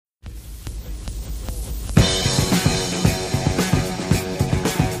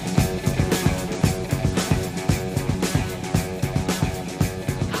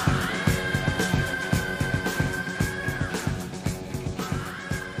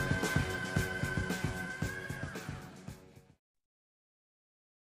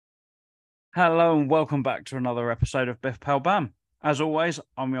Hello and welcome back to another episode of Biff Pal Bam. As always,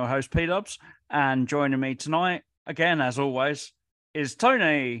 I'm your host P Dubs, and joining me tonight, again as always, is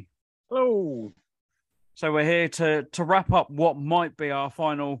Tony. Hello. So we're here to wrap up what might be our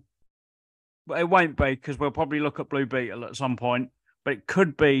final. Well, it won't be because we'll probably look at Blue Beetle at some point, but it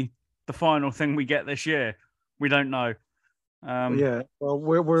could be the final thing we get this year. We don't know. Yeah. Well,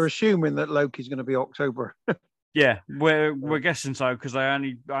 we're assuming that Loki's going to be October. Yeah, we're guessing so because they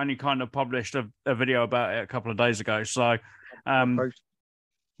only kind of published a video about it a couple of days ago. So, Post.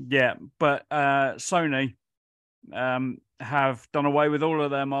 yeah, but Sony have done away with all of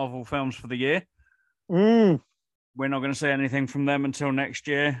their Marvel films for the year. Mm. We're not going to see anything from them until next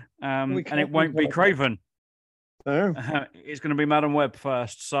year, and it We won't be Craven. No. It's going to be Madam Web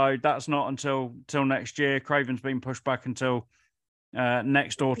first, so that's not until next year. Craven's been pushed back until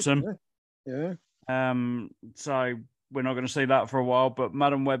next autumn. Yeah. So we're not going to see that for a while, but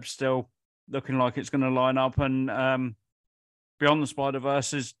Madam Web's still looking like it's going to line up, and Beyond the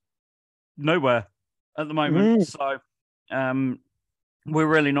Spider-Verse is nowhere at the moment. So we're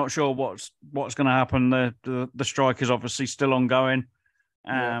really not sure what's going to happen. The strike is obviously still ongoing,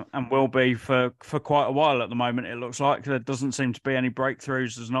 and will be for quite a while at the moment. It looks like there doesn't seem to be any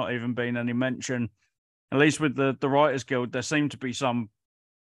breakthroughs. There's not even been any mention, at least with the Writers Guild. There seemed to be some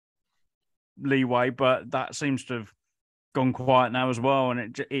leeway, but that seems to have gone quiet now as well,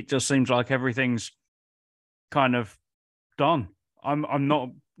 and it just seems like everything's kind of done. I'm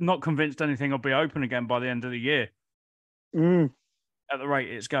not convinced anything will be open again by the end of the year at the rate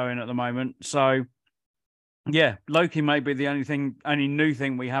it's going at the moment. So yeah, Loki may be the only new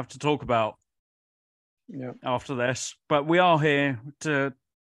thing we have to talk about after this, but we are here to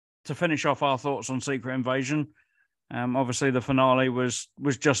finish off our thoughts on Secret Invasion. Obviously the finale was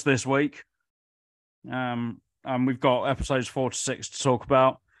just this week. And we've got episodes 4 to 6 to talk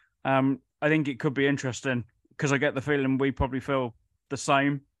about. I think it could be interesting because I get the feeling we probably feel the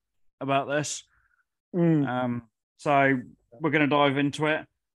same about this. So we're going to dive into it.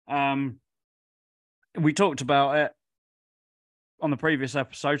 We talked about it on the previous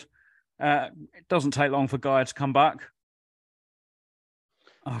episode. It doesn't take long for Gaia to come back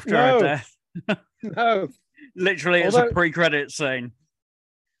after her death. No. Literally, it's a pre-credit scene.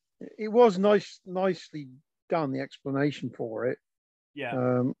 It was nicely done, the explanation for it. Yeah.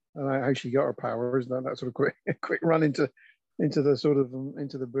 And how she got her powers, that sort of quick run into the sort of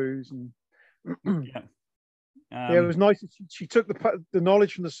into the booze and it was nice. She took the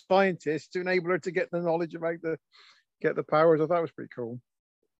knowledge from the scientists to enable her to get the knowledge about get the powers. I thought that was pretty cool.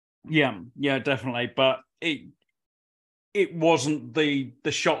 Yeah, definitely. But it wasn't the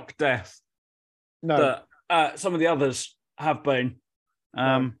shock death that some of the others have been.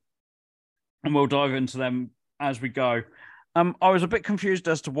 And we'll dive into them as we go. I was a bit confused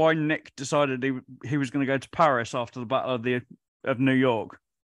as to why Nick decided he was going to go to Paris after the Battle of New York.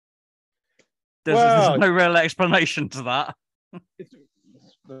 There's no real explanation to that. It's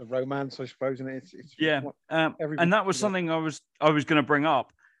the romance, I suppose, and it's and that was something I was going to bring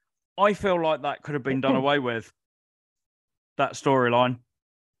up. I feel like that could have been done away with. That storyline.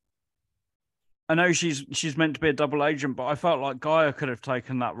 I know she's meant to be a double agent, but I felt like Gaia could have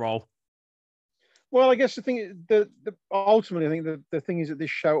taken that role. Well, I guess the thing, ultimately, I think the thing is that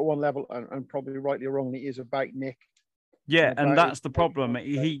this show at one level, and probably rightly or wrongly, is about Nick. Yeah, and that's the problem.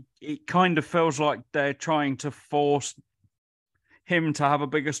 It kind of feels like they're trying to force him to have a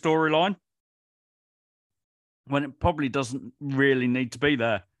bigger storyline when it probably doesn't really need to be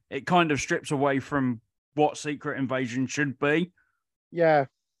there. It kind of strips away from what Secret Invasion should be. Yeah.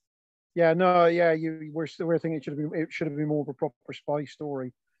 We're thinking it should have been more of a proper spy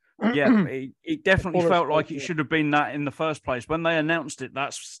story. Yeah, it definitely felt like it should have been that in the first place. When they announced it,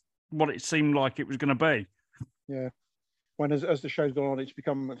 that's what it seemed like it was going to be. Yeah. When as the show's gone on, it's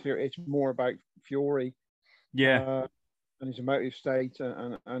become clear it's more about Fury. Yeah. And his emotive state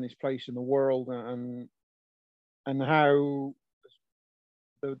and his place in the world and how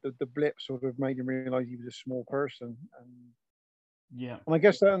the blip sort of made him realize he was a small person. And I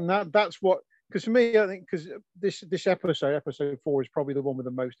guess that's what. Because for me, I think because this episode 4, is probably the one with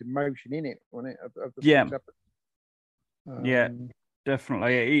the most emotion in it, wasn't it? Yeah,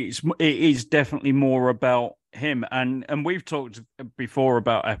 definitely. It is definitely more about him, and we've talked before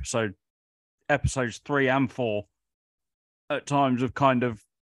about episodes 3 and 4. At times, have kind of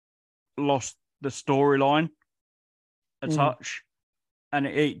lost the storyline a touch, and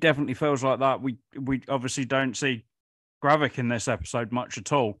it definitely feels like that. We obviously don't see Gravik in this episode much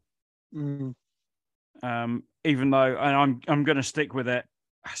at all. Even though, and I'm going to stick with it,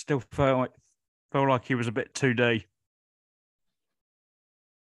 I still feel like he was a bit 2D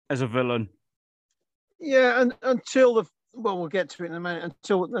as a villain. Yeah, and until we'll get to it in a minute.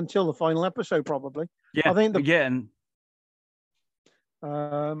 Until the final episode, probably. Yeah, I think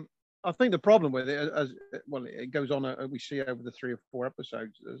and I think the problem with it, as well, it goes on. We see over the 3 or 4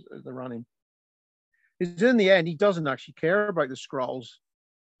 episodes as they're running, is in the end he doesn't actually care about the scrolls.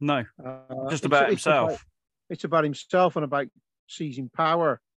 No, just about himself. It's about himself and about seizing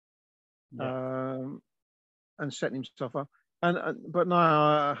power, Yeah. and setting himself up. But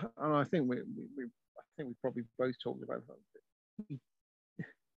now, and I think we probably both talked about that.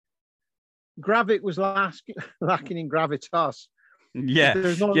 Gravit was lacking in gravitas. Yeah,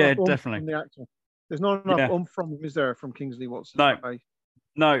 there's not yeah, enough definitely. from the actor. There's not enough oomph from him, is there? From Kingsley Watson?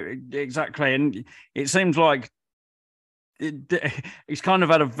 No, exactly. And it seems like he's kind of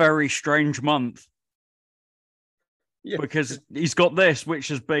had a very strange month. Yeah. Because he's got this, which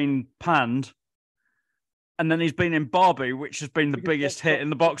has been panned, and then he's been in Barbie, which has been the biggest hit in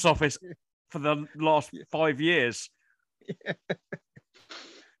the box office for the last 5 years.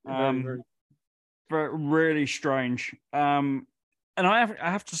 Yeah. Very, really strange. And I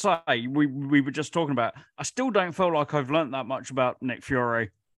have to say, we were just talking about, I still don't feel like I've learnt that much about Nick Fury,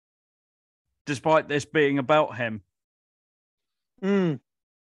 despite this being about him.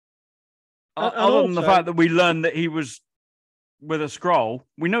 Other than the fact that we learned that he was with a Skrull.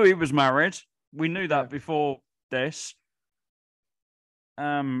 We knew he was married. We knew that before this.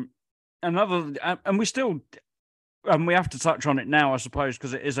 And we still, and we have to touch on it now, I suppose,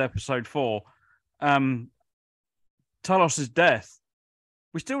 because it is episode 4. Talos's death.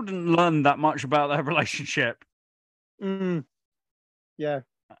 We still didn't learn that much about their relationship. Yeah.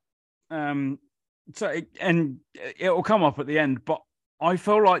 So it'll come up at the end, but I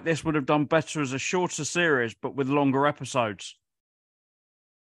feel like this would have done better as a shorter series, but with longer episodes.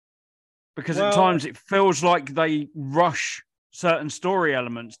 Because at times it feels like they rush certain story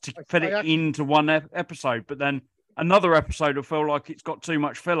elements to fit it into one episode, but then another episode will feel like it's got too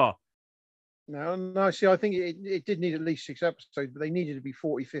much filler. No. See, I think it did need at least 6 episodes, but they needed to be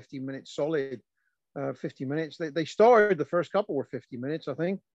 40, 50 minutes solid. 50 minutes. They started, the first couple were 50 minutes, I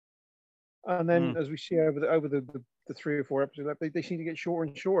think. And then as we see over the 3 or 4 episodes, they seem to get shorter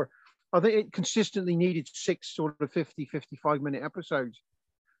and shorter. I think it consistently needed 6 sort of 50, 55-minute episodes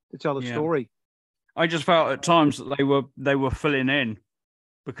to tell the story. I just felt at times that they were filling in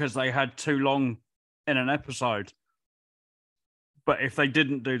because they had too long in an episode. But if they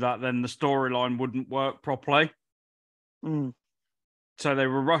didn't do that, then the storyline wouldn't work properly. So they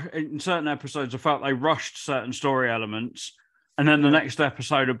were in certain episodes. I felt they rushed certain story elements, and then the next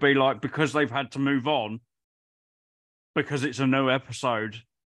episode would be like, because they've had to move on, because it's a new episode,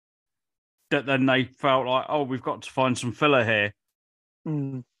 that then they felt like, oh, we've got to find some filler here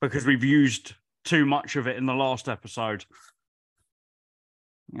because we've used too much of it in the last episode.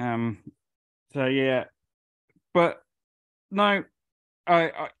 So yeah, but no,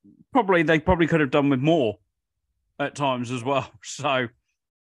 I they probably could have done with more at times as well. So,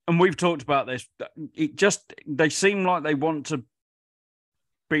 and we've talked about this. They seem like they want to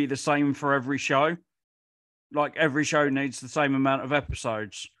be the same for every show. Like every show needs the same amount of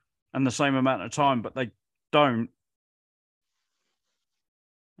episodes and the same amount of time, but they don't.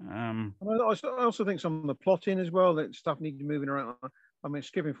 I also think some of the plotting as well, that stuff needed moving around. I mean,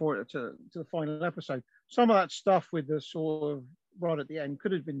 skipping forward to the final episode, some of that stuff with the sort of right at the end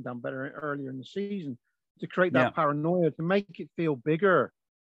could have been done better earlier in the season to create that paranoia, to make it feel bigger.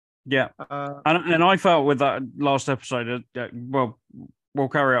 Yeah, and I felt with that last episode, well, we'll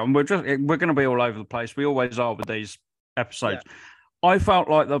carry on. We're going to be all over the place. We always are with these episodes. Yeah. I felt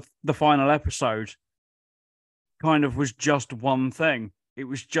like the final episode kind of was just one thing. It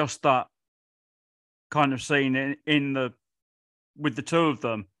was just that kind of scene with the two of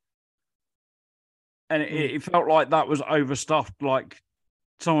them. And it felt like that was overstuffed. Like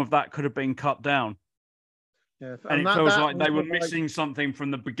some of that could have been cut down. Yeah, and it feels like they were missing something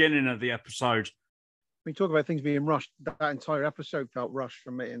from the beginning of the episode. We talk about things being rushed. That entire episode felt rushed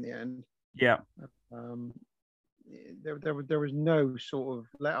for me in the end. Yeah. There was no sort of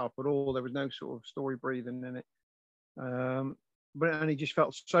let up at all. There was no sort of story breathing in it. But it just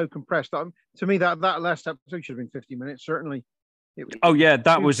felt so compressed. To me, that last episode should have been 50 minutes, certainly.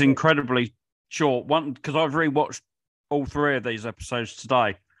 That was incredibly short. One, because I've rewatched all 3 of these episodes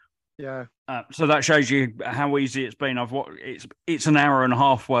today. Yeah. So that shows you how easy it's been. It's an hour and a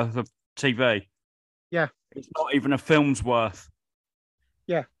half worth of TV. Yeah. It's not even a film's worth.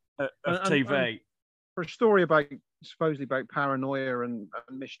 Yeah. Of TV. And for a story supposedly about paranoia and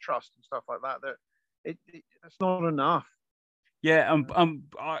mistrust and stuff like that, it's not enough. Yeah,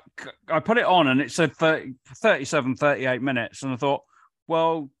 I put it on and it said 37, 38 minutes, and I thought,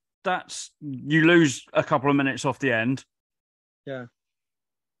 well, you lose a couple of minutes off the end. Yeah.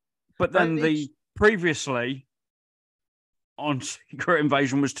 But then the previously on Secret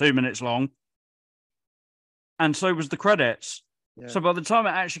Invasion was 2 minutes long. And so was the credits. Yeah. So by the time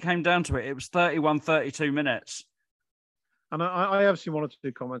it actually came down to it, it was 32 minutes. And I have seen one or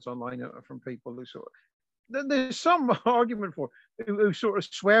two comments online from people who sort of, there's some argument for who sort of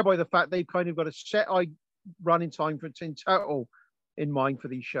swear by the fact they've kind of got a set running time for in total in mind for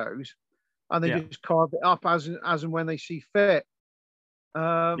these shows, and they just carve it up as and when they see fit.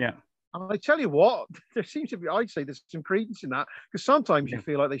 And I tell you what, there seems to be, I'd say there's some credence in that, because sometimes you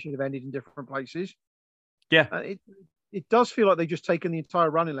feel like they should have ended in different places. Yeah. It does feel like they've just taken the entire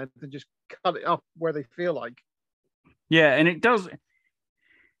running length and just cut it up where they feel like. Yeah, and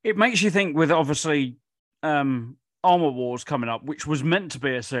it makes you think with obviously Armor Wars coming up, which was meant to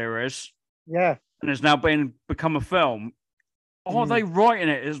be a series. Yeah. And has now become a film. Are they writing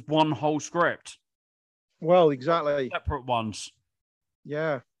it as one whole script? Well, exactly. Separate ones.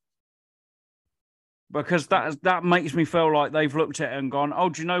 Yeah. Because that makes me feel like they've looked at it and gone, oh,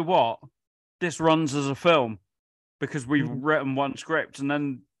 do you know what? This runs as a film because we've written one script, and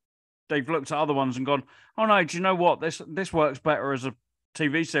then they've looked at other ones and gone, oh no, do you know what? This works better as a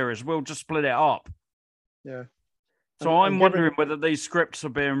TV series. We'll just split it up. Yeah. So I'm wondering whether these scripts are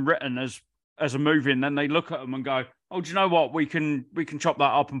being written as a movie, and then they look at them and go, oh, do you know what? We can chop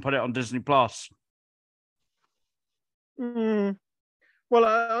that up and put it on Disney Plus. Well,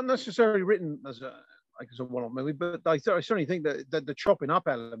 unnecessarily written as a one-off movie, but I certainly think that the chopping up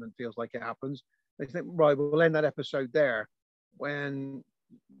element feels like it happens. They think, right, we'll end that episode there when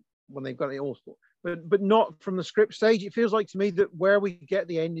they've got it all, but not from the script stage. It feels like to me that where we get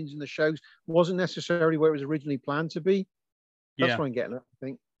the endings in the shows wasn't necessarily where it was originally planned to be. That's what I'm getting at, I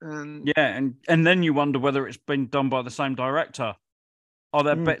think. And then you wonder whether it's been done by the same director. Are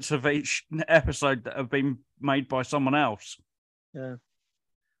there bits of each episode that have been made by someone else? Yeah.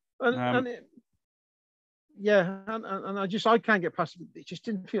 And I can't get past it. It just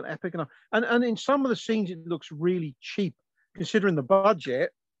didn't feel epic enough. And in some of the scenes, it looks really cheap considering the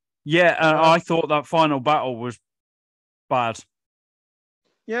budget. Yeah, and I thought that final battle was bad.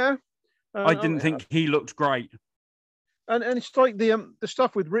 Yeah. I didn't think he looked great. And it's like the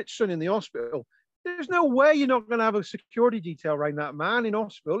stuff with Richardson in the hospital. There's no way you're not going to have a security detail around that man in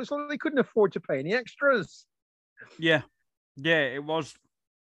hospital. It's like they couldn't afford to pay any extras. Yeah. Yeah, it was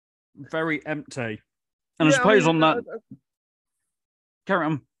very empty. And I suppose on that... Carry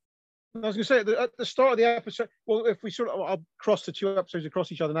on. I was going to say, at the start of the episode, well, if we I'll cross the two episodes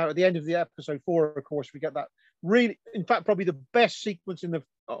across each other now. At the end of the episode 4, of course, we get that really, in fact, probably the best sequence in the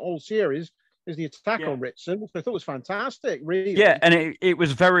whole series is the attack on Ritson, which I thought was fantastic, really. Yeah, and it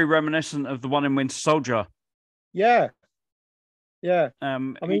was very reminiscent of the one in Winter Soldier. Yeah. Yeah.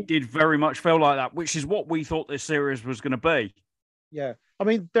 It did very much feel like that, which is what we thought this series was going to be. Yeah. I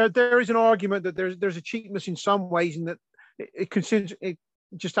mean, there is an argument that there's a cheapness in some ways in that it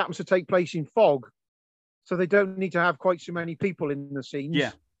just happens to take place in fog. So they don't need to have quite so many people in the scenes.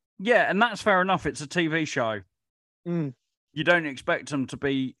 Yeah. Yeah, and that's fair enough. It's a TV show. You don't expect them to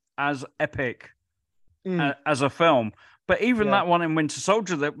be as epic as a film. But even that one in Winter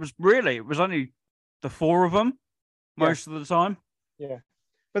Soldier, it was only the 4 of them most of the time. Yeah.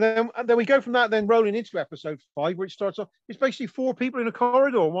 But then we go from that, then rolling into episode 5, where it starts off. It's basically 4 people in a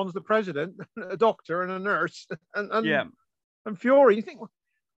corridor. One's the president, a doctor, and a nurse, and Fury. You think,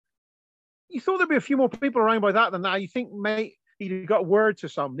 you thought there'd be a few more people around by that than that. You think, mate, he'd got word to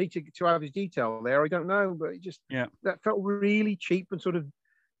somebody to have his detail there. I don't know, but it just that felt really cheap and sort of.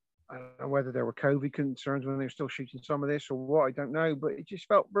 I don't know whether there were COVID concerns when they were still shooting some of this or what. I don't know, but it just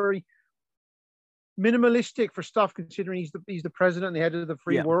felt very minimalistic for stuff, considering he's the president and the head of the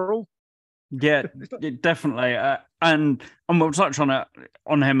free world. Yeah, definitely. And we'll touch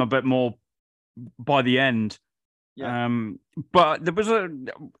on him a bit more by the end. Yeah. But there was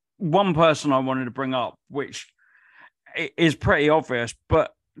one person I wanted to bring up, which is pretty obvious,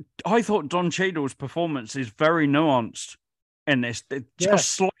 but I thought Don Cheadle's performance is very nuanced in this.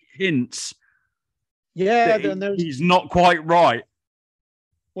 Just slight hints. Yeah, he's not quite right.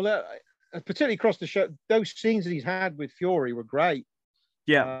 Well, particularly across the show, those scenes that he's had with Fury were great.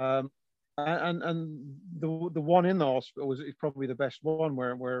 Yeah. And the one in the hospital is probably the best one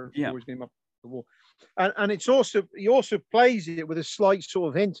where Fury's getting up the wall. And it's also, he also plays it with a slight sort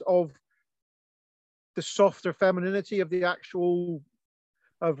of hint of the softer femininity of the actual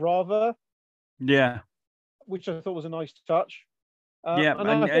of Rava. Yeah. Which I thought was a nice touch.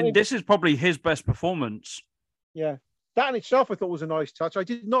 And this is probably his best performance. Yeah. that in itself I thought was a nice touch. I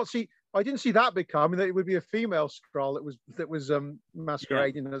didn't see that bit coming, that it would be a female Skrull that was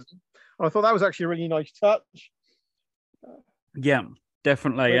masquerading as. And I thought that was actually a really nice touch. Yeah,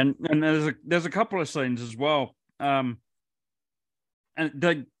 definitely. And there's a couple of scenes as well. And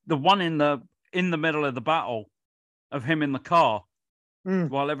the one in the middle of the battle of him in the car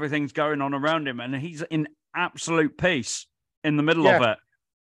while everything's going on around him, and he's in absolute peace in the middle of it.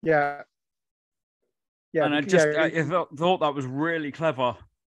 Yeah. Yeah. And I thought that was really clever.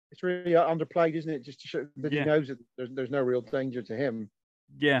 It's really underplayed, isn't it? Just to show that he knows that there's no real danger to him.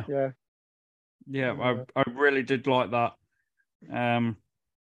 Yeah. Yeah. I really did like that. And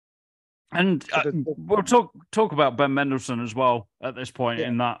we'll talk about Ben Mendelsohn as well at this point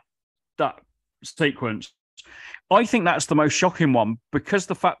in that sequence. I think that's the most shocking one, because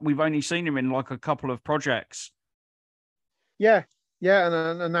the fact we've only seen him in like a couple of projects. Yeah,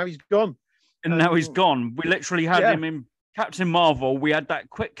 and now he's gone. And now he's gone. We literally had him in Captain Marvel. We had that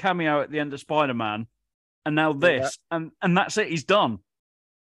quick cameo at the end of Spider-Man, and now this, and that's it. He's done.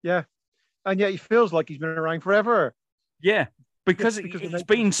 Yeah, and yet he feels like he's been around forever. Yeah, because it's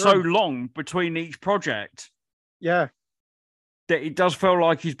been so long between each project. Yeah, that it does feel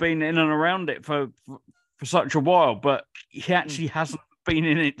like he's been in and around it for such a while, but he actually hasn't been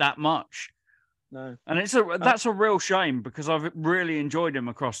in it that much. No, and that's a real shame, because I've really enjoyed him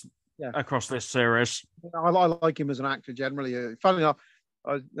across this series. I like him as an actor generally. Funny enough,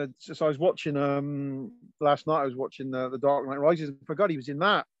 I was watching last night. I was watching the Dark Knight Rises, and forgot he was in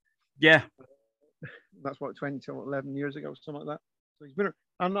that. Yeah, that's what 11 years ago, something like that. So he's been,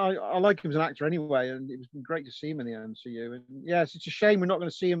 and I like him as an actor anyway, and it's been great to see him in the MCU. And yes, it's a shame we're not going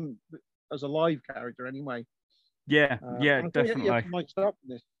to see him as a live character anyway. Yeah, definitely.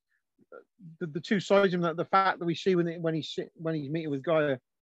 The two sides of him, the fact that we see when he's meeting with Gaia,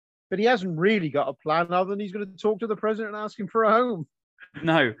 but he hasn't really got a plan other than he's going to talk to the president and ask him for a home.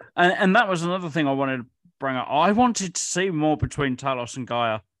 No, and that was another thing I wanted to bring up. I wanted to see more between Talos and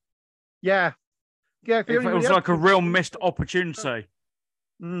Gaia. Yeah. It was like a real missed opportunity.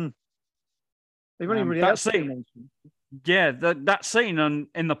 They've only really that scene. Yeah, that scene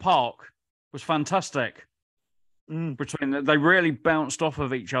in the park was fantastic. Between they really bounced off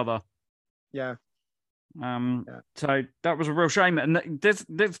of each other. Yeah. So that was a real shame. And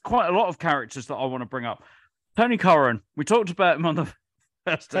there's quite a lot of characters that I want to bring up. Tony Curran, we talked about him on the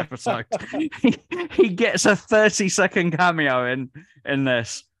first episode. he gets a 30-second cameo in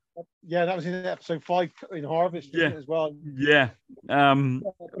this. Yeah, that was in episode 5 in Harvest as well. Yeah.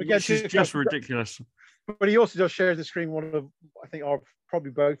 Which is just ridiculous. But he also does share the screen one of, I think,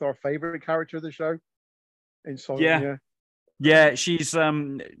 probably both our favorite character of the show. In Sonya. Yeah, she's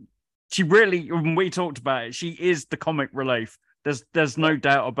she really, when we talked about it, she is the comic relief. There's no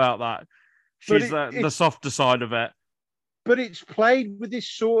doubt about that. She's the softer side of it. But it's played with this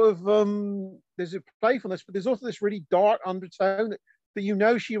sort of there's a playfulness, but there's also this really dark undertone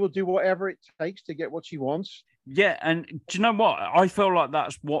that she will do whatever it takes to get what she wants. Yeah, and do you know what? I feel like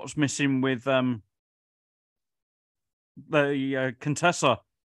that's what's missing with the Contessa.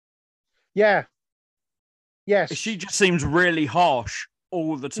 Yeah. Yes. She just seems really harsh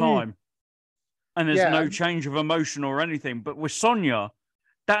all the time. And there's no change of emotion or anything. But with Sonya,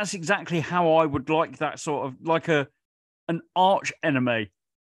 that's exactly how I would like that sort of, like an arch enemy.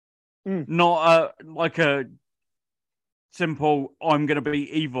 Not like a simple, I'm going to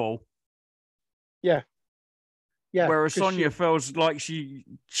be evil. Yeah. Yeah. Whereas Sonya feels like she's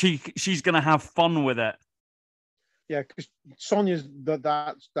going to have fun with it. Yeah, because Sonya's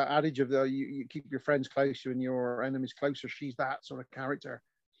that adage of you keep your friends closer and your enemies closer. She's that sort of character.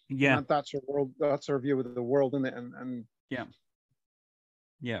 Yeah, and that's her world. That's her view of the world, isn't it? And yeah.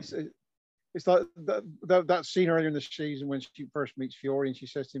 It's like that scene earlier in the season when she first meets Fury and she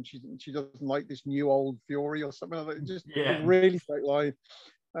says to him she doesn't like this new old Fury or something like that. Just a really great line.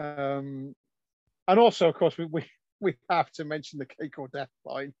 And also, of course, we have to mention the cake or death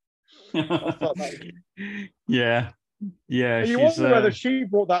line. Yeah. You wonder whether she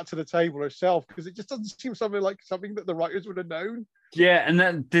brought that to the table herself, because it just doesn't seem something that the writers would have known. Yeah, and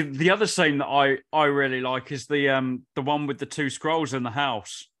then the other scene that I really like is the one with the two Skrulls in the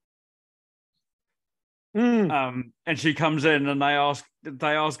house. And she comes in and they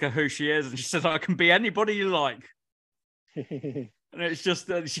ask her who she is, and she says, "I can be anybody you like." And it's just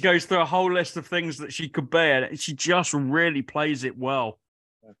she goes through a whole list of things that she could be, and she just really plays it well.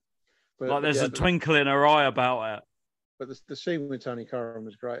 Like there's a twinkle in her eye about it. But the scene with Tony Curran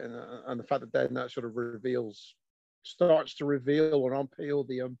was great, and the fact that then that sort of starts to reveal or unpeel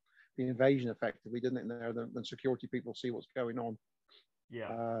the invasion effectively, didn't it? There, then security people see what's going on.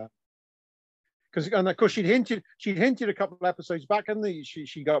 Yeah. because and of course she'd hinted a couple of episodes back, and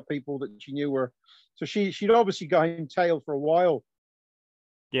she got people that she knew were, so she'd obviously got him tailed for a while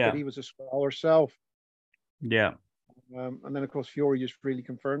Yeah. that he was a Skrull herself. Yeah. And then of course Fury just really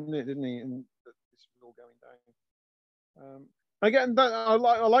confirmed it, didn't he? And that this was all going down. Again, I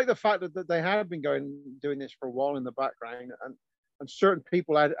like the fact that they had been doing this for a while in the background, and certain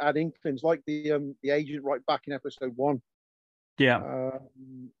people had inklings, like the agent right back in episode 1. Yeah.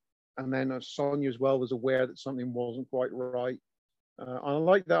 And then Sonya as well was aware that something wasn't quite right. I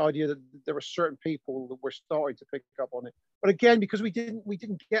like that idea that there were certain people that were starting to pick up on it. But again, because we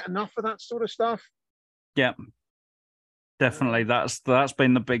didn't get enough of that sort of stuff. Yeah. Definitely. That's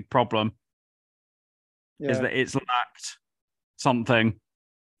been the big problem. Yeah. Is that it's lacked something.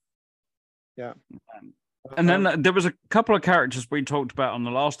 Yeah. And then there was a couple of characters we talked about on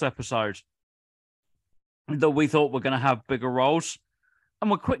the last episode that we thought were going to have bigger roles, and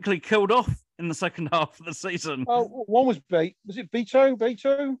were quickly killed off in the second half of the season. Oh, one was it Beto?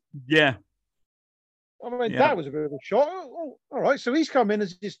 Beto? Yeah. I mean, that was a bit of a shock. Oh, all right, so he's come in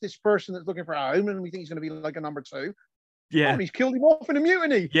as this person that's looking for a home, and we think he's going to be like a number 2. Yeah. Oh, and he's killed him off in a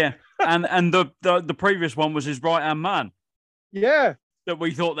mutiny. Yeah. and the previous one was his right-hand man. Yeah. That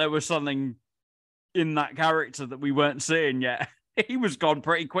we thought there was something in that character that we weren't seeing yet. He was gone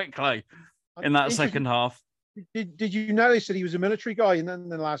pretty quickly in that second half. Did you notice that he was a military guy in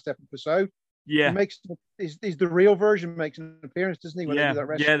the last episode? Yeah. Is the real version makes an appearance, doesn't he? When they do that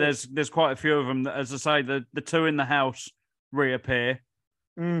rescue? Yeah, there's quite a few of them. That, as I say, the two in the house reappear.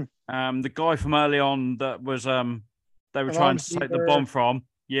 The guy from early on that was they were trying to take the bomb from.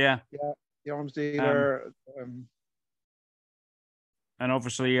 Yeah. Yeah, the arms dealer. And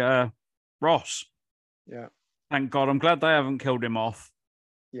obviously Ross. Yeah. Thank God. I'm glad they haven't killed him off.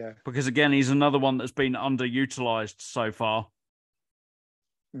 Yeah. Because again, he's another one that's been underutilized so far.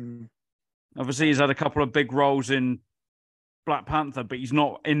 Obviously, he's had a couple of big roles in Black Panther, but he's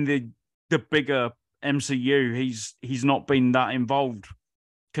not in the bigger MCU. He's not been that involved,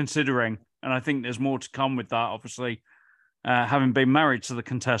 considering. And I think there's more to come with that, obviously. Having been married to the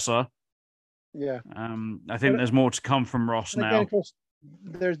Contessa. Yeah. I think there's more to come from Ross now. Again, of course,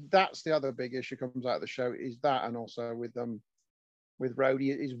 that's the other big issue comes out of the show, is that, and also with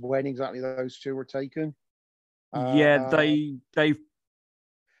Rhodey, is when exactly those two were taken. Yeah, they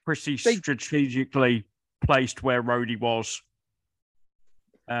pretty strategically placed where Rhodey was.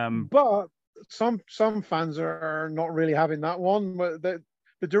 But some fans are not really having that one. The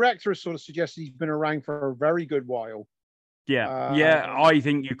director has sort of suggested he's been around for a very good while. Yeah, I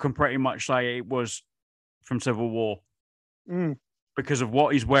think you can pretty much say it was from Civil War because of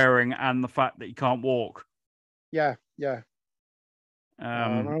what he's wearing and the fact that he can't walk. Yeah. A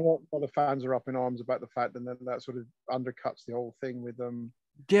lot of the fans are up in arms about the fact that sort of undercuts the whole thing with them.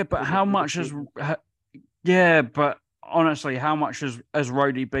 Yeah, but how much has? Yeah, but honestly, how much has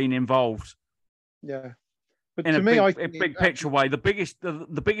Rhodey been involved? Yeah, but in to me, I think big picture way, the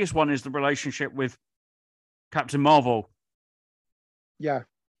biggest one is the relationship with Captain Marvel. Yeah,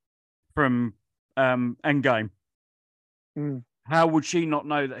 from Endgame. How would she not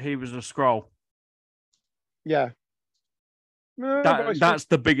know that he was a Skrull? Yeah, that's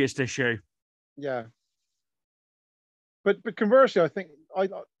the biggest issue. Yeah, but conversely, I think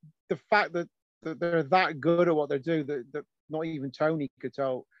the fact that they're that good at what they do that not even Tony could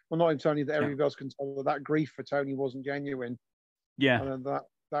tell. Well, not even Tony, that everybody else can tell that grief for Tony wasn't genuine. Yeah, and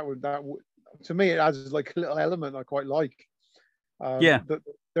that would to me it adds like a little element I quite like. That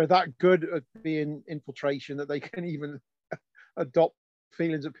they're that good at being infiltration that they can even adopt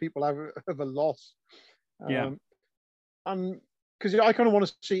feelings that people have of a loss. And because I kind of want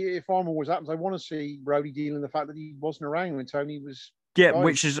to see, if Armor Wars happens, I want to see Rhodey dealing with the fact that he wasn't around when Tony was. Yeah,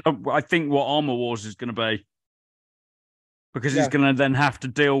 which is I think what Armor Wars is going to be, because he's going to then have to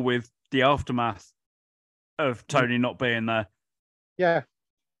deal with the aftermath of Tony not being there. Yeah.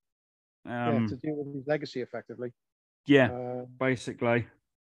 To deal with his legacy effectively. Yeah, basically.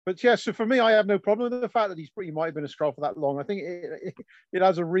 But yeah, so for me, I have no problem with the fact that he might have been a Skrull for that long. I think it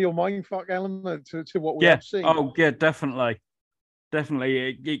has a real mindfuck element to what we have seen. Oh, yeah, definitely.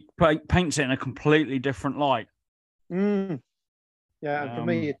 It paints it in a completely different light. Yeah, and for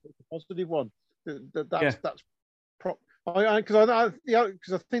me, it's a positive one. Because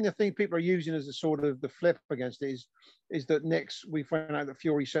I think the thing people are using as a sort of the flip against it is that we found out that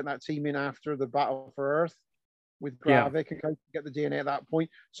Fury sent that team in after the battle for Earth with Gravik and get the DNA at that point,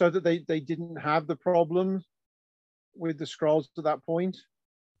 so that they didn't have the problem with the Skrulls at that point.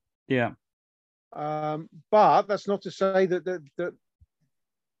 Yeah. But that's not to say that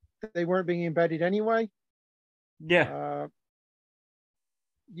they weren't being embedded anyway. Yeah.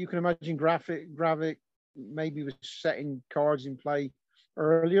 you can imagine Gravik maybe was setting cards in play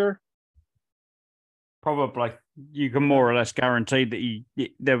earlier. Probably. You can more or less guarantee that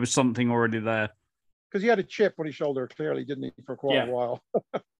there was something already there. Because he had a chip on his shoulder, clearly, didn't he, for quite a while.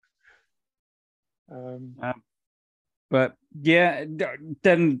 But yeah,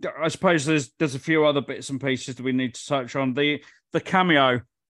 then I suppose there's a few other bits and pieces that we need to touch on. The cameo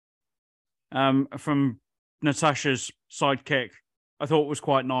from Natasha's sidekick, I thought was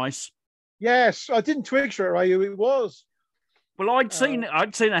quite nice. Yes, I didn't twig straight away who it was. Well, I'd seen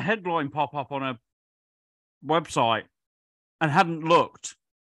a headline pop up on a website and hadn't looked.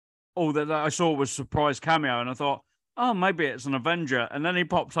 All that I saw was surprise cameo, and I thought, oh, maybe it's an Avenger. And then he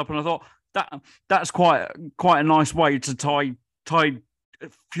pops up, and I thought that's quite a nice way to tie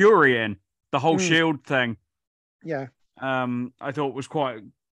Fury in, the whole Shield thing. Yeah. I thought was quite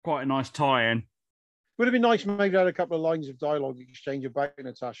a nice tie-in. Would have been nice maybe had a couple of lines of dialogue exchange about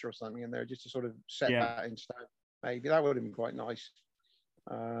Natasha or something in there, just to sort of set that in stone. Maybe that would have been quite nice.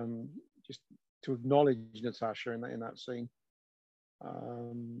 Just to acknowledge Natasha in that scene,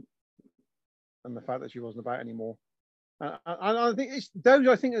 and the fact that she wasn't about anymore. I think it's those.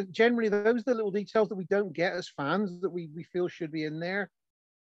 I think generally those are the little details that we don't get as fans that we feel should be in there.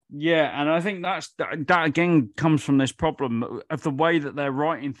 Yeah, and I think that again comes from this problem of the way that they're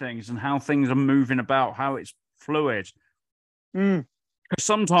writing things and how things are moving about, how it's fluid. Because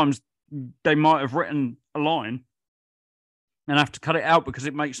sometimes they might have written a line and have to cut it out because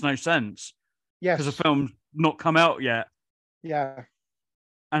it makes no sense. Yes, because the film's not come out yet. Yeah,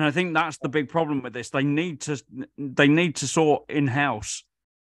 and I think that's the big problem with this. They need to sort in-house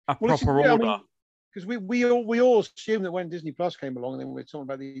a proper order. Because we all assume that when Disney Plus came along, and then we were talking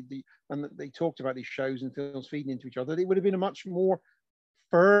about and they talked about these shows and films feeding into each other, it would have been a much more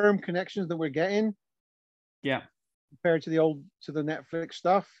firm connections that we're getting. Yeah, compared to the Netflix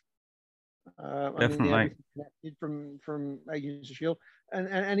stuff. Definitely. I mean, connected from Agents of Shield,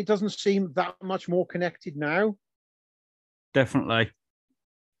 and it doesn't seem that much more connected now. Definitely.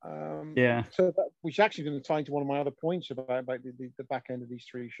 Yeah. So which is actually going to tie into one of my other points about the back end of these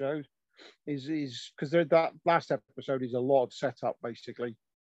three shows. Is because that last episode is a lot of setup, basically.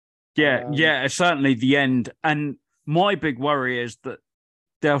 Yeah, certainly the end. And my big worry is that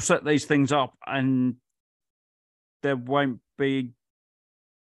they'll set these things up and there won't be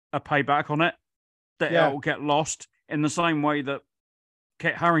a payback on it. That it'll get lost in the same way that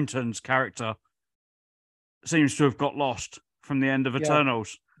Kit Harington's character seems to have got lost from the end of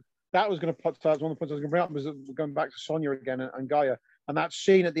Eternals. That was going to put. That's one of the points I was going to bring up, was going back to Sonya again and Gaia. And that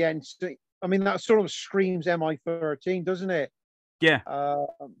scene at the end, I mean, that sort of screams MI13, doesn't it? Yeah.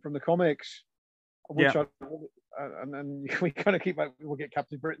 From the comics. Which and we kind of we'll get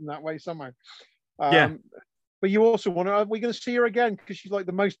Captain Britain that way somehow. But you also are we going to see her again? Because she's like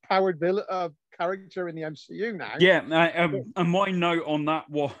the most powered character in the MCU now. Yeah. And my note on that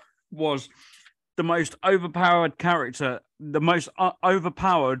was the most overpowered character, the most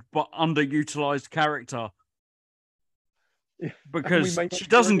overpowered but underutilized character. Because she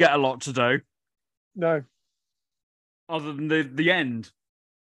doesn't get a lot to do. No. Other than the end.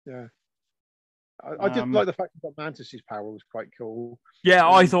 Yeah. I did like the fact that Mantis's power was quite cool. Yeah,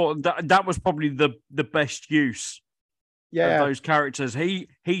 I thought that was probably the best use of those characters. He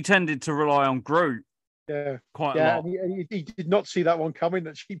tended to rely on Groot. Yeah. Quite a lot. And he did not see that one coming,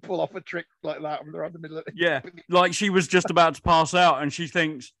 that she'd pull off a trick like that when they're in the middle of it. Yeah. Like she was just about to pass out and she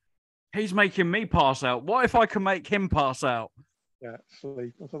thinks, he's making me pass out. What if I can make him pass out? Yeah,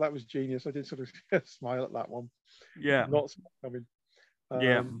 sleep. I thought that was genius. I did sort of smile at that one. Yeah. Not coming. But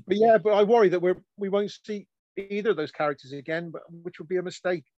I worry that we won't see either of those characters again, which would be a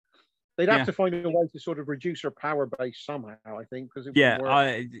mistake. They'd have to find a way to sort of reduce her power base somehow, I think.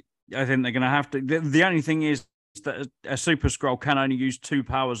 I think they're going to have to. The only thing is that a Super Skrull can only use 2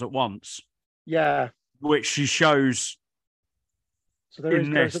 powers at once. Yeah. Which she shows. So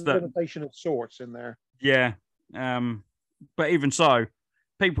there's a limitation of sorts in there. Yeah. But even so,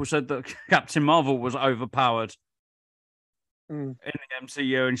 people said that Captain Marvel was overpowered in the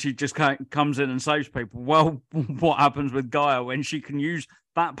MCU and she just comes in and saves people. Well, what happens with Gaia when she can use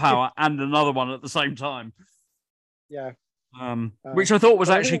that power and another one at the same time? Yeah. Which I thought was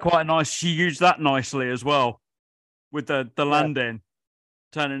actually quite nice. She used that nicely as well with the landing,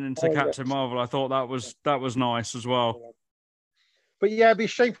 turning into Captain Marvel. I thought that was nice as well. But yeah, it'd be a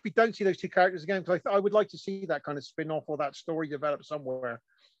shame if we don't see those two characters again, because I would like to see that kind of spin-off or that story develop somewhere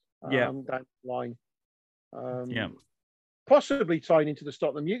down the line. Possibly tying into the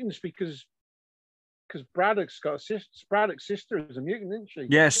Stop the Mutants, because Braddock's got Braddock's sister is a mutant, isn't she?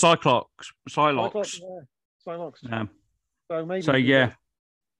 Yeah, Psylocke. Psylocke. Yeah. Yeah. So maybe. So yeah.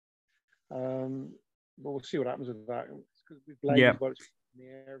 But we'll see what happens with that. Because with Blade Yeah. as well, it's in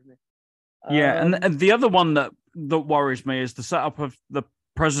the air, isn't it? Yeah, and the other one that worries me is the setup of the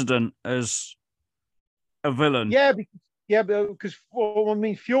president as a villain. Yeah, because well, I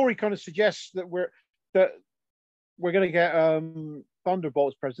mean, Fury kind of suggests that we're going to get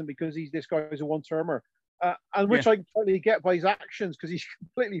Thunderbolt's president because this guy is a one-termer, and which I totally get by his actions because he's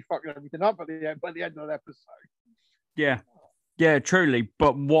completely fucking everything up by the end of the episode. Yeah, truly.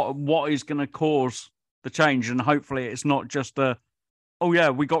 But what is going to cause the change? And hopefully, it's not just oh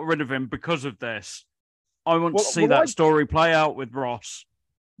yeah, we got rid of him because of this. I want to see that story play out with Ross.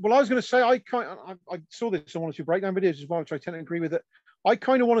 Well, I was going to say I saw this on one or two breakdown videos as well, which I tend to agree with it. I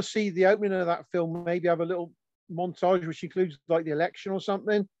kind of want to see the opening of that film, maybe have a little montage which includes like the election or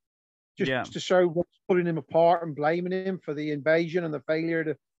something, just to show what's putting him apart and blaming him for the invasion and the failure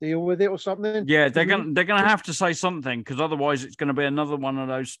to deal with it or something. Yeah, they're gonna have to say something because otherwise it's going to be another one of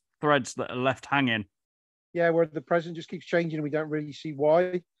those threads that are left hanging. Yeah, where the president just keeps changing and we don't really see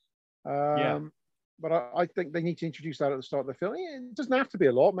why. But I think they need to introduce that at the start of the film. It doesn't have to be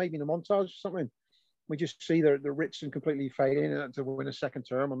a lot, maybe in a montage or something. We just see the Ritson completely failing to win a second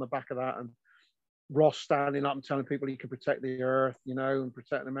term on the back of that, and Ross standing up and telling people he can protect the Earth, and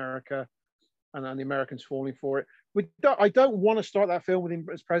protect America, and the Americans falling for it. I don't want to start that film with him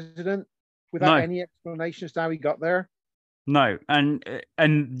as president without any explanation as to how he got there. No, and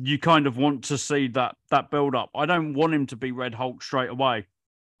you kind of want to see that build up. I don't want him to be Red Hulk straight away.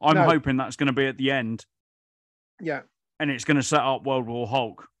 I'm hoping that's going to be at the end. Yeah. And it's going to set up World War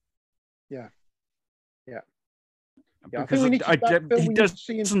Hulk. Yeah. Because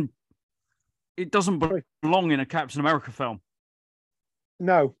it doesn't belong in a Captain America film.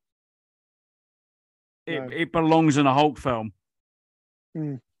 No. It belongs in a Hulk film.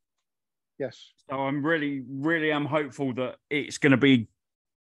 Yes. So I'm really, really am hopeful that it's going to be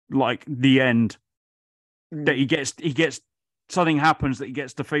like the end. That he gets something happens that he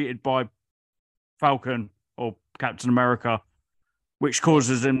gets defeated by Falcon or Captain America, which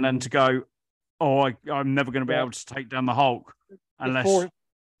causes him then to go, I'm never going to be able to take down the Hulk unless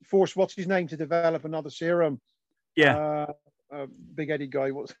force what's his name to develop another serum. Yeah. Big-headed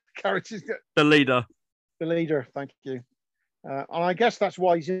guy. What's the character's name? The leader. The leader. Thank you. And I guess that's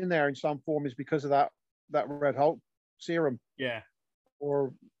why he's in there in some form is because of that Red Hulk serum. Yeah.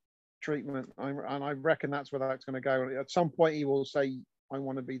 Or treatment. And I reckon that's where that's going to go. At some point, he will say, "I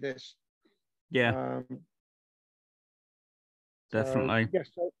want to be this." Yeah. Definitely. Yes.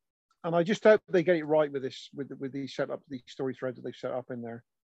 And I just hope they get it right with this, with these these story threads that they've set up in there.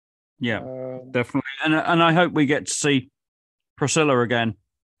 Yeah, definitely. And I hope we get to see Priscilla again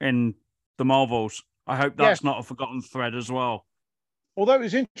in the Marvels. I hope that's not a forgotten thread as well. Although it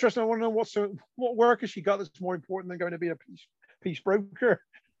was interesting, I want to know what work has she got that's more important than going to be a peace broker.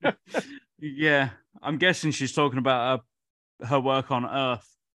 Yeah, I'm guessing she's talking about her work on Earth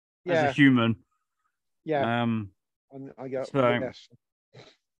as a human. Yeah. I guess.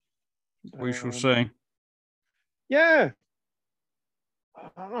 We shall see. Yeah.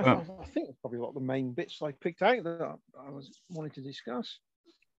 I think that's probably a lot of the main bits I picked out that I was wanting to discuss.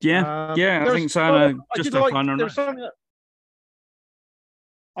 Yeah, I think so. Just a final note.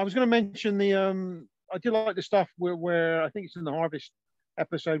 I was going to mention I did like the stuff where I think it's in the Harvest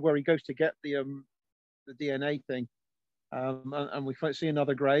episode where he goes to get the DNA thing, and we see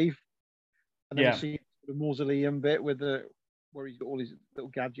another grave, and then we see the mausoleum bit where he's got all his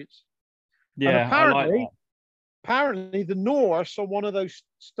little gadgets. Yeah, apparently the Norse on one of those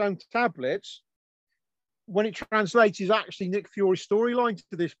stone tablets, when it translates, is actually Nick Fury's storyline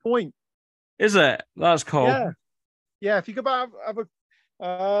to this point. Is it? That's cool. Yeah. If you go back, have a,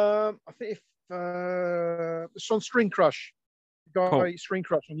 I think if it's on Screen Crush, Screen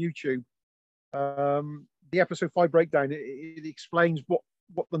Crush on YouTube. The episode 5 breakdown it explains what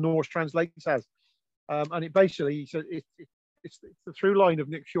the Norse translates as, and it basically says it's the through line of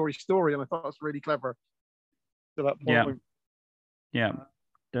Nick Fury's story, and I thought that's really clever. To that point. Yeah,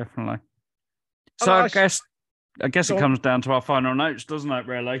 definitely. So I guess it comes down to our final notes, doesn't it?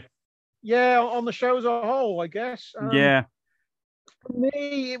 Really? Yeah, on the show as a whole, I guess. Yeah. For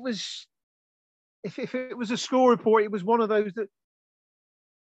me, it was. If it was a score report, it was one of those that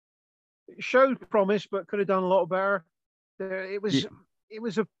showed promise, but could have done a lot better. It was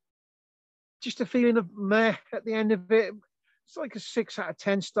just a feeling of meh at the end of it. It's like a 6 out of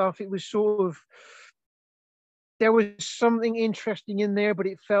 10 stuff. It was sort of, there was something interesting in there, but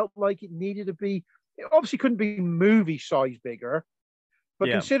it felt like it needed to be, it obviously couldn't be movie size bigger, but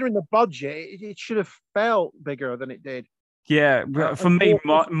considering the budget, it should have felt bigger than it did. Yeah, for me,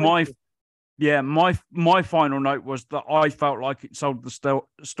 my final note was that I felt like it sold the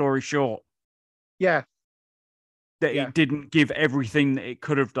story short. Yeah. That Yeah. it didn't give everything that it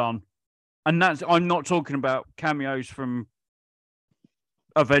could have done. And I'm not talking about cameos from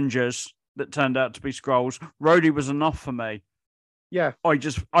Avengers that turned out to be Skrulls. Rhodey was enough for me. Yeah.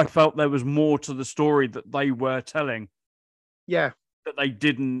 I felt there was more to the story that they were telling. Yeah. That they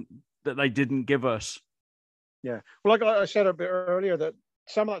didn't give us. Yeah. Well, like I said a bit earlier, that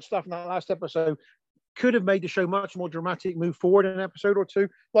some of that stuff in that last episode could have made the show much more dramatic, move forward in an episode or two,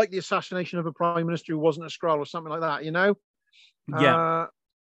 like the assassination of a prime minister who wasn't a Skrull or something like that, you know? Yeah.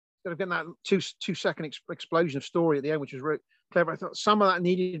 Instead of getting that two-second explosion of story at the end, which was really clever. I thought some of that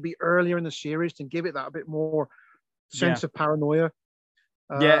needed to be earlier in the series to give it that a bit more sense of paranoia.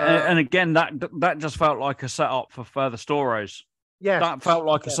 And again, that just felt like a setup for further stories. Yes. That felt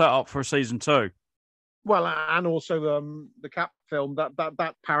like a setup for a season 2. Well, and also the Cap film,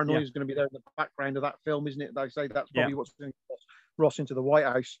 that paranoia is going to be there in the background of that film, isn't it? They say that's probably what's going to get Ross into the White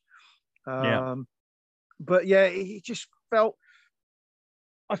House. But yeah, it just felt.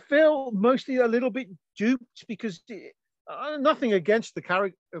 I feel mostly a little bit duped because nothing against the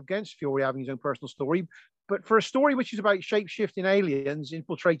character, against Fury having his own personal story, but for a story which is about shape-shifting aliens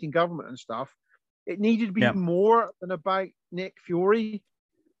infiltrating government and stuff, it needed to be more than about Nick Fury.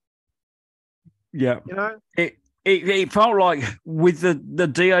 Yeah, you know, it felt like with the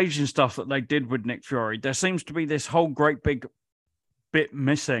de-aging stuff that they did with Nick Fury, there seems to be this whole great big bit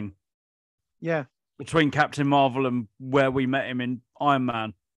missing. Yeah, between Captain Marvel and where we met him in Iron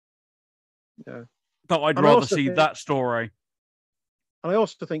Man. Yeah, but I'd rather see that story. And I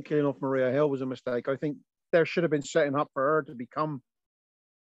also think killing off Maria Hill was a mistake. I think there should have been setting up for her to become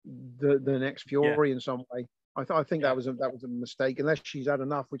the next Fury in some way. I think that was a mistake. Unless she's had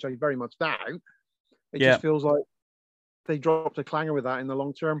enough, which I very much doubt. It just feels like they dropped a clanger with that in the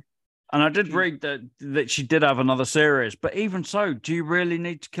long term. And I did read that she did have another series, but even so, do you really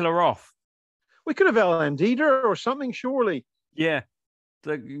need to kill her off? We could have LMD'd her or something, surely. Yeah,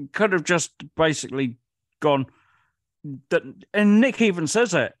 they could have just basically gone. That, and Nick even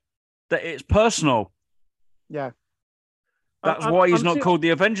says it, that it's personal. Yeah. That's why he's not called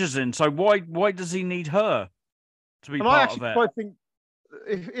the Avengers in. So why does he need her to be part of it? I think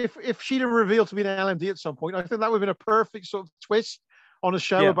if she'd have revealed to be an LMD at some point, I think that would have been a perfect sort of twist on a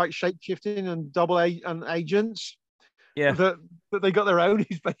show about shape-shifting and and agents. Yeah. That they got their own.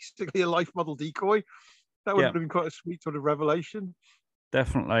 He's basically a life model decoy. That would have been quite a sweet sort of revelation.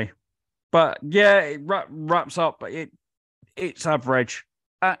 Definitely. But yeah, it wraps up, but it's average,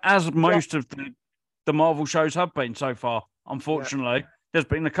 as most of the Marvel shows have been so far. Unfortunately, there's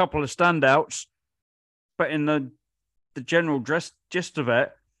been a couple of standouts, but in the general gist of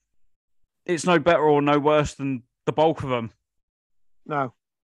it, it's no better or no worse than the bulk of them. No.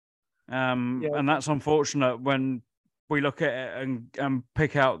 And that's unfortunate when we look at it and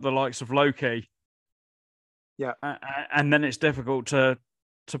pick out the likes of Loki. Yeah. And then it's difficult to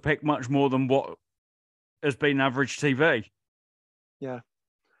pick much more than what has been average TV. Yeah.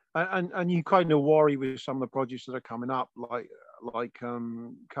 And you kind of worry with some of the projects that are coming up, like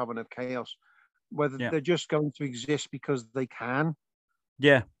Coven of Chaos, whether they're just going to exist because they can.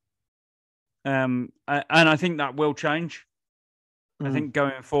 Yeah. And I think that will change. I think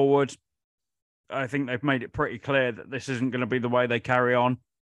going forward, I think they've made it pretty clear that this isn't going to be the way they carry on.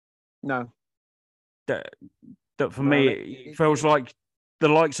 No. That for me, it feels like the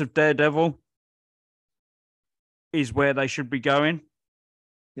likes of Daredevil is where they should be going.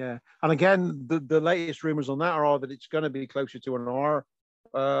 Yeah. And again, the latest rumors on that are that it's going to be closer to an R.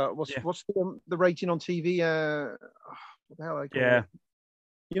 What's the rating on TV? What the hell are they call it?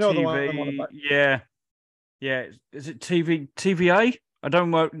 You know, TV, the one about. Yeah. Is it TVA? I don't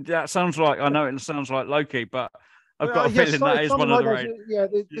know. That sounds like, I know it sounds like Loki, but I've got a feeling that is one of the ratings. Yeah,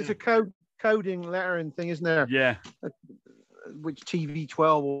 there's a coding lettering thing, isn't there? Yeah. Which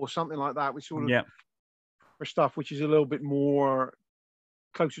TV12 or something like that, which sort of for stuff which is a little bit more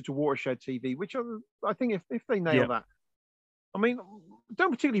closer to Watershed TV, which I think if they nail that, I mean,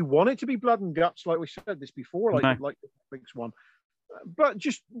 don't particularly want it to be blood and guts like we said this before, like the Netflix one, but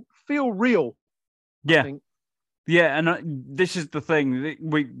just feel real. Yeah. Yeah, and this is the thing.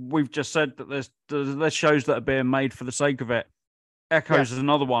 We've just said that there's shows that are being made for the sake of it. Echoes is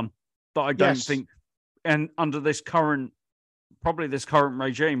another one that I don't think, and under this current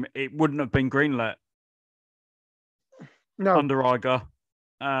regime, it wouldn't have been greenlit. No, under Iger,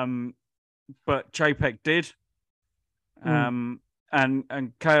 but Chapek did. And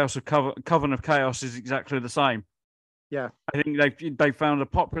Chaos of Coven of Chaos is exactly the same. Yeah, I think they found a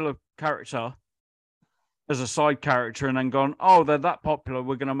popular character as a side character and then gone, oh, they're that popular,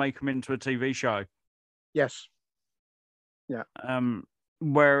 we're going to make them into a TV show. Yes. Yeah.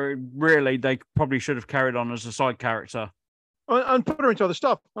 where really they probably should have carried on as a side character. And put her into other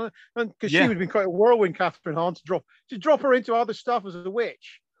stuff. And because she Yeah. would have been quite a whirlwind, Catherine Hahn, to drop her into other stuff as a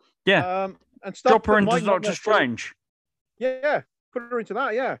witch. Yeah. And stuff Drop her that into might not Doctor necessarily- Strange. Yeah, put her into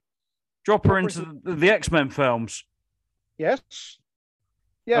that. Yeah. Drop her into the X-Men films Yes.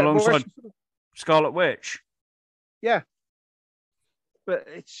 Yeah. alongside Scarlet Witch. Yeah. But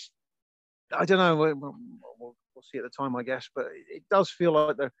it's, I don't know. We'll see at the time, I guess. But it does feel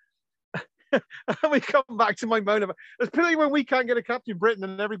like they're. We come back to my moan about, particularly when we can't get a Captain Britain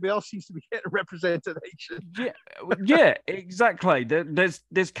and everybody else seems to be getting representation. Yeah, exactly.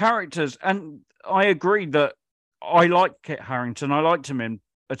 There's characters, and I agree that I like Kit Harington. I liked him in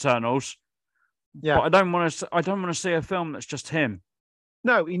Eternals. Yeah, but I don't want to see a film that's just him.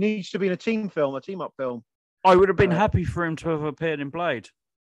 No, he needs to be in a team film, a team up film. I would have been happy for him to have appeared in Blade.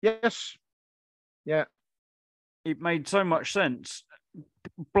 Yes. Yeah. It made so much sense.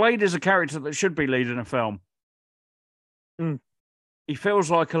 Blade is a character that should be leading a film. He feels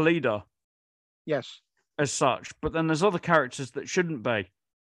like a leader. Yes. As such, but then there's other characters that shouldn't be.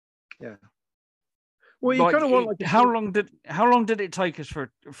 Yeah. Well, you kind of want like how long did it take us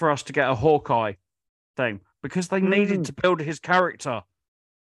for us to get a Hawkeye thing? Because they needed to build his character.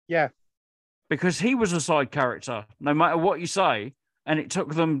 Yeah. Because he was a side character, no matter what you say, and it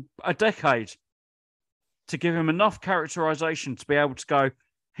took them a decade to give him enough characterization to be able to go,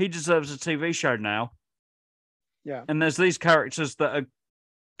 he deserves a TV show now. Yeah. And there's these characters that are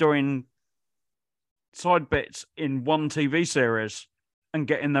doing side bits in one TV series and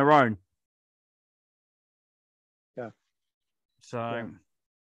getting their own. Yeah. So, yeah.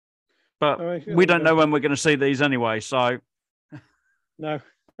 But we don't know when we're going to see these anyway. So, no,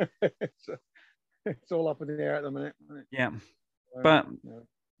 it's all up in the air at the minute. Yeah, but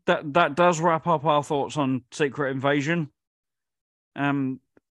that does wrap up our thoughts on Secret Invasion.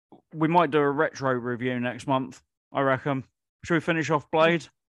 We might do a retro review next month, I reckon. Should we finish off Blade?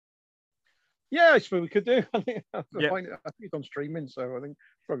 Yeah, I suppose we could do. I think it's on streaming, so I think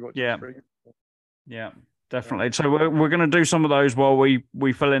probably watch it streaming. Yeah, definitely. So we're going to do some of those while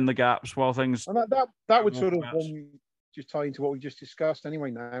we fill in the gaps while things. And that would sort of just tie into what we just discussed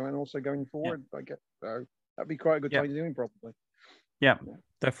anyway now, and also going forward, I guess. So that'd be quite a good time to do it properly. Yeah,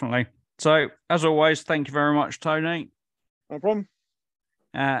 definitely. So as always, thank you very much, Tony. No problem.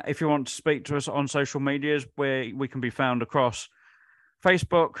 If you want to speak to us on social medias, we can be found across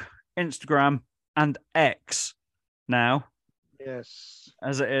Facebook, Instagram, and X now. Yes.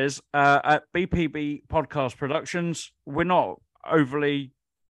 As it is, at BPB Podcast Productions. We're not overly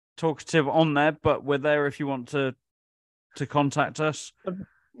talkative on there, but we're there if you want to contact us.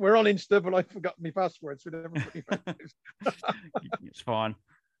 We're on Insta, but I forgot my passwords. It's fine.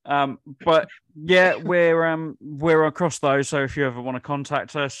 But yeah, we're across those. So if you ever want to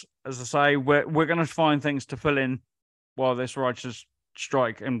contact us, as I say, we're going to find things to fill in while this writers'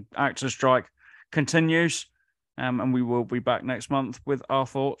 strike and actors' strike continues. And we will be back next month with our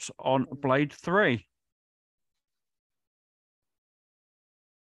thoughts on Blade 3.